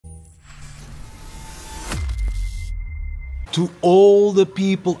To all the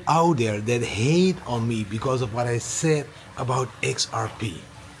people out there that hate on me because of what I said about XRP.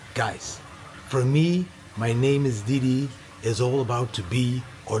 Guys, for me, my name is Didi. It's all about to be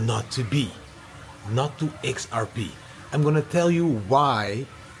or not to be. Not to XRP. I'm gonna tell you why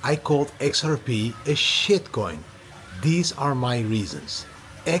I called XRP a shitcoin. These are my reasons.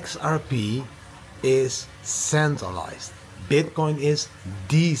 XRP is centralized. Bitcoin is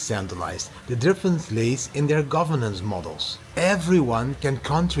decentralized. The difference lays in their governance models. Everyone can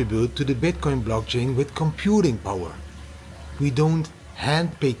contribute to the Bitcoin blockchain with computing power. We don't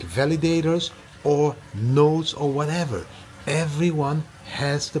handpick validators or nodes or whatever. Everyone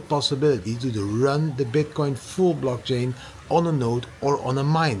has the possibility to run the Bitcoin full blockchain on a node or on a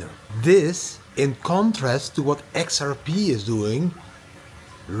miner. This, in contrast to what XRP is doing,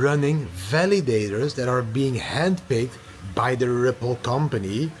 running validators that are being handpicked by the Ripple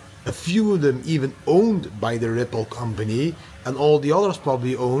company, a few of them even owned by the Ripple company, and all the others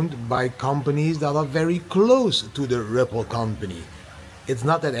probably owned by companies that are very close to the Ripple company. It's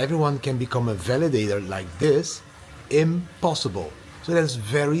not that everyone can become a validator like this. Impossible. So that's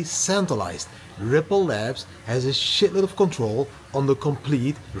very centralized. Ripple Labs has a shitload of control on the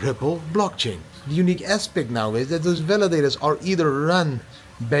complete Ripple blockchain. The unique aspect now is that those validators are either run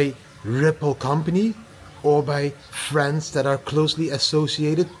by Ripple company or by friends that are closely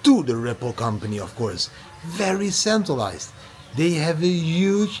associated to the Ripple company, of course. Very centralized. They have a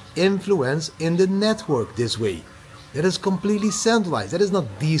huge influence in the network this way. That is completely centralized. That is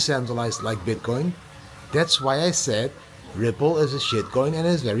not decentralized like Bitcoin. That's why I said Ripple is a shitcoin and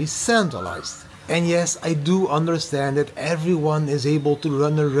is very centralized. And yes, I do understand that everyone is able to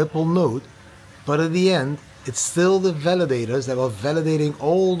run a Ripple node, but at the end, it's still the validators that are validating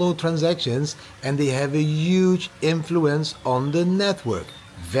all those transactions, and they have a huge influence on the network.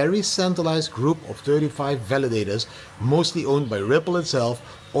 Very centralized group of 35 validators, mostly owned by Ripple itself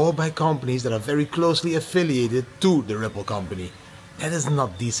or by companies that are very closely affiliated to the Ripple company. That is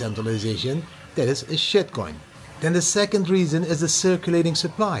not decentralization, that is a shitcoin. Then the second reason is the circulating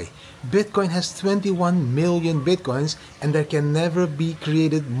supply. Bitcoin has 21 million Bitcoins, and there can never be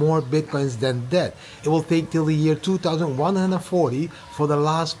created more Bitcoins than that. It will take till the year 2140 for the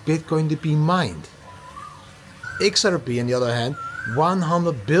last Bitcoin to be mined. XRP, on the other hand,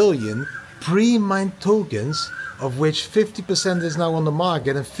 100 billion pre-mined tokens, of which 50% is now on the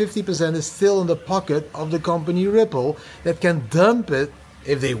market and 50% is still in the pocket of the company Ripple, that can dump it,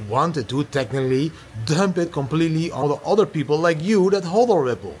 if they wanted to, technically, dump it completely on the other people like you that hold a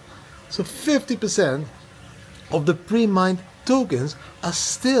Ripple. So 50% of the pre-mined tokens are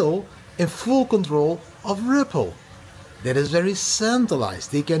still in full control of Ripple. That is very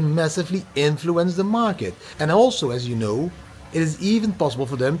centralized. They can massively influence the market. And also, as you know, it is even possible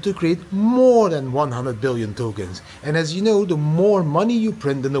for them to create more than 100 billion tokens. And as you know, the more money you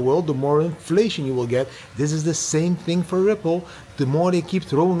print in the world, the more inflation you will get. This is the same thing for Ripple. The more they keep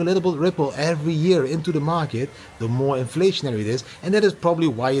throwing a little bit Ripple every year into the market, the more inflationary it is. And that is probably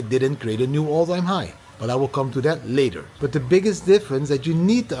why it didn't create a new all-time high. But I will come to that later. But the biggest difference that you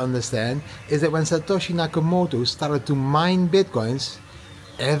need to understand is that when Satoshi Nakamoto started to mine Bitcoins,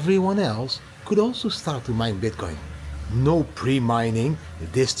 everyone else could also start to mine Bitcoin. No pre-mining,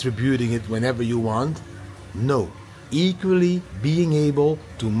 distributing it whenever you want. No, equally being able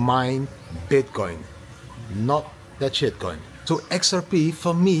to mine Bitcoin, not that shitcoin. So XRP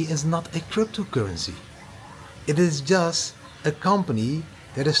for me is not a cryptocurrency. It is just a company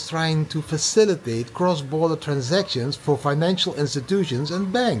that is trying to facilitate cross-border transactions for financial institutions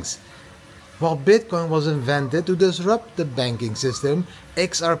and banks. While Bitcoin was invented to disrupt the banking system,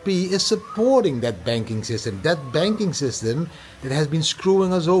 XRP is supporting that banking system. That banking system that has been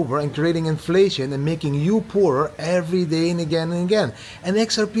screwing us over and creating inflation and making you poorer every day and again and again. And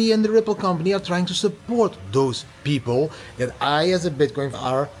XRP and the Ripple company are trying to support those people that I as a Bitcoin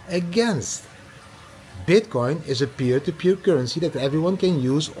are against. Bitcoin is a peer-to-peer currency that everyone can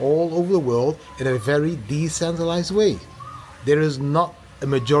use all over the world in a very decentralized way. There is not a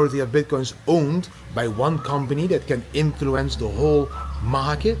majority of Bitcoins owned by one company that can influence the whole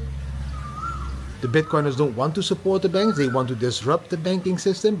market. The Bitcoiners don't want to support the banks. They want to disrupt the banking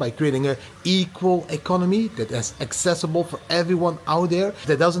system by creating an equal economy that is accessible for everyone out there,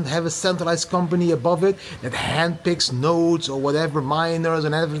 that doesn't have a centralized company above it that handpicks nodes or whatever, miners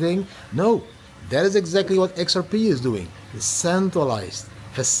and everything. No, that is exactly what XRP is doing. It's centralized,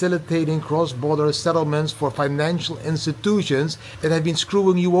 facilitating cross-border settlements for financial institutions that have been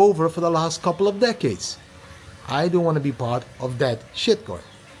screwing you over for the last couple of decades. I don't want to be part of that shitcoin.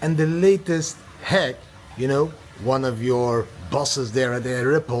 And the latest hack, you know, one of your bosses there at the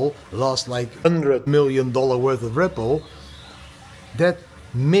Ripple lost like $100 million worth of Ripple. that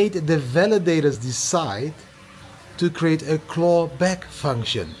made the validators decide to create a clawback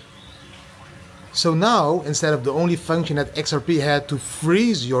function. So now, instead of the only function that XRP had to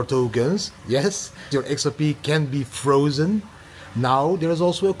freeze your tokens, yes, your XRP can be frozen, now there is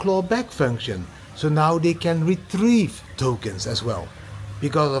also a clawback function. So now they can retrieve tokens as well.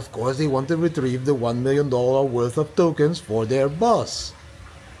 Because of course they want to retrieve the $1 million worth of tokens for their boss.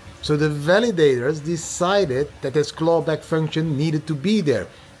 So the validators decided that this clawback function needed to be there.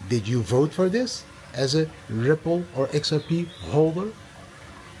 Did you vote for this as a Ripple or XRP holder?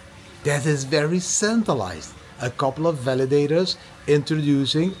 That is very centralized. A couple of validators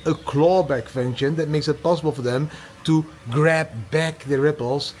introducing a clawback function that makes it possible for them to grab back the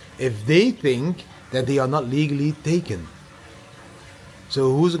ripples if they think that they are not legally taken.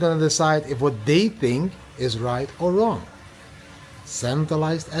 So who's going to decide if what they think is right or wrong?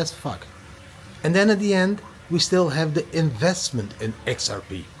 Centralized as fuck. And then at the end, we still have the investment in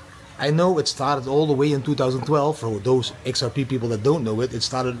XRP. I know it started all the way in 2012. For those XRP people that don't know it, it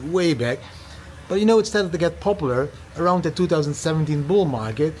started way back. But you know, it started to get popular around the 2017 bull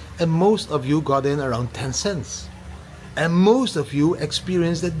market, and most of you got in around 10 cents. And most of you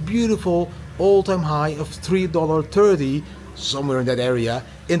experienced that beautiful all-time high of $3.30, somewhere in that area,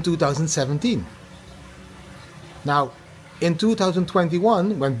 in 2017. Now, in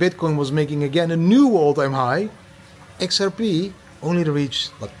 2021, when Bitcoin was making again a new all-time high, XRP only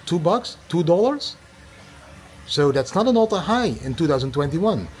reached, what, $2? $2? So that's not an all-time high in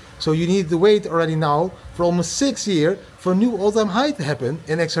 2021. So you need to wait already now for almost 6 years for a new all-time high to happen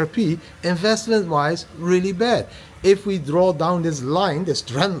in XRP, investment-wise, really bad. If we draw down this line, this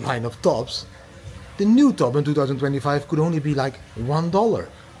trend line of tops, the new top in 2025 could only be like $1.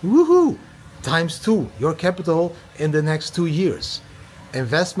 Woohoo! Times 2, your capital in the next 2 years.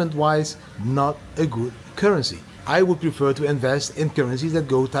 Investment-wise, not a good currency. I would prefer to invest in currencies that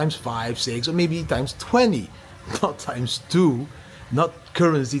go times 5, 6, or maybe times 20, not times 2. Not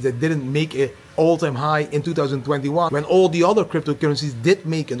currencies that didn't make an all-time high in 2021 when all the other cryptocurrencies did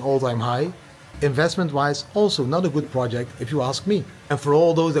make an all-time high. Investment-wise, also not a good project if you ask me. And for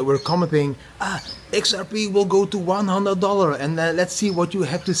all those that were commenting, XRP will go to $100, and let's see what you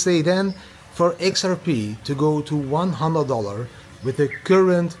have to say then. For XRP to go to $100 with the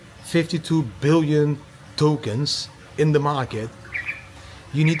current 52 billion tokens in the market,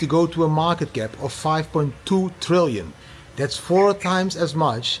 you need to go to a market cap of 5.2 trillion. That's 4 times as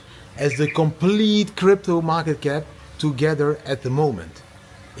much as the complete crypto market cap together at the moment.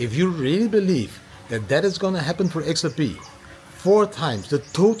 If you really believe that that is going to happen for XRP, 4 times the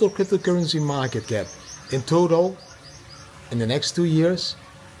total cryptocurrency market cap in total in the next 2 years,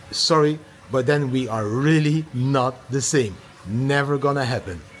 sorry, but then we are really not the same. Never gonna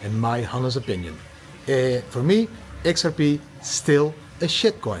happen, in my honest opinion. For me, XRP still a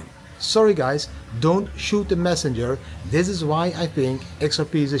shitcoin. Sorry guys, don't shoot the messenger. This is why I think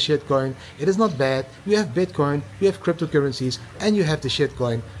XRP is a shitcoin. It is not bad. You have Bitcoin, you have cryptocurrencies, and you have the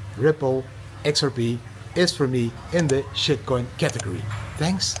shitcoin. Ripple, XRP is for me in the shitcoin category.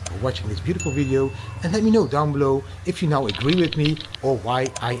 Thanks for watching this beautiful video, and let me know down below if you now agree with me or why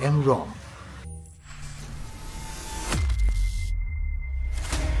I am wrong.